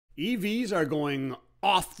EVs are going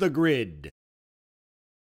off the grid.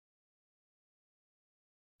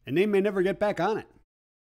 And they may never get back on it.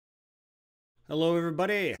 Hello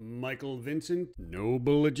everybody, Michael Vincent,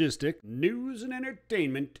 Noble Logistic, News and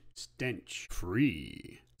Entertainment, Stench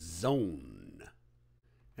Free Zone,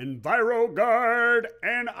 EnviroGuard,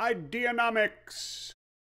 and Ideanomics.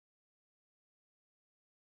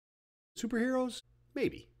 Superheroes?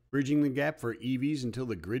 Maybe. Bridging the gap for EVs until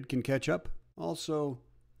the grid can catch up? Also,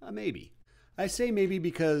 maybe. I say maybe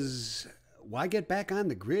because why get back on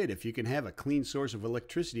the grid if you can have a clean source of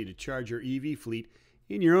electricity to charge your EV fleet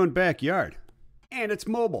in your own backyard? And it's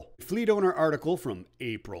mobile. Fleet Owner article from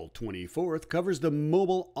April 24th covers the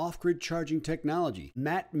mobile off-grid charging technology.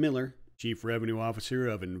 Matt Miller, Chief Revenue Officer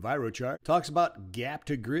of EnviroCharge, talks about gap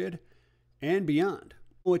to grid and beyond.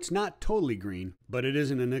 Oh, it's not totally green, but it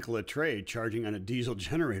isn't a nickel a tray charging on a diesel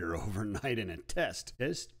generator overnight in a test.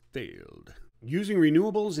 Test failed. Using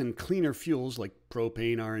renewables and cleaner fuels like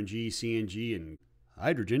propane, RNG, CNG, and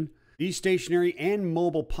hydrogen, these stationary and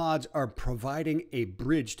mobile pods are providing a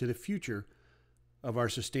bridge to the future of our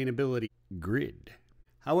sustainability grid.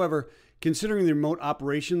 However, considering the remote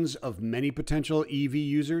operations of many potential EV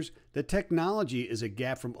users, the technology is a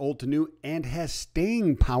gap from old to new and has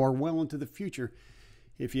staying power well into the future.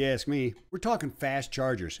 If you ask me, we're talking fast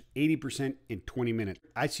chargers, 80% in 20 minutes.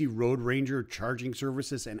 I see Road Ranger charging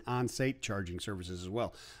services and on-site charging services as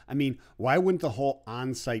well. I mean, why wouldn't the whole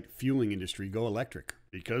on-site fueling industry go electric?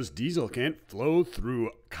 Because diesel can't flow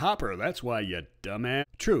through copper. That's why, you dumbass.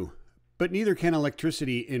 True, but neither can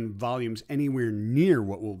electricity in volumes anywhere near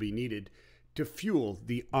what will be needed to fuel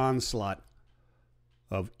the onslaught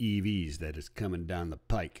of EVs that is coming down the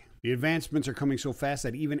pike. The advancements are coming so fast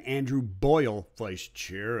that even Andrew Boyle, Vice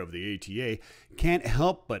Chair of the ATA, can't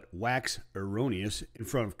help but wax erroneous in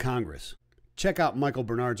front of Congress. Check out Michael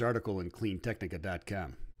Bernard's article in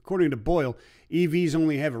cleantechnica.com. According to Boyle, EVs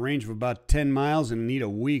only have a range of about 10 miles and need a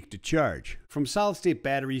week to charge. From solid-state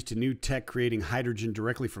batteries to new tech creating hydrogen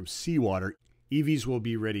directly from seawater, EVs will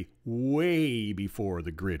be ready way before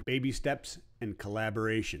the grid. Baby steps and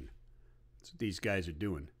collaboration. That's what these guys are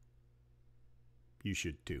doing. You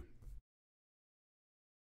should too.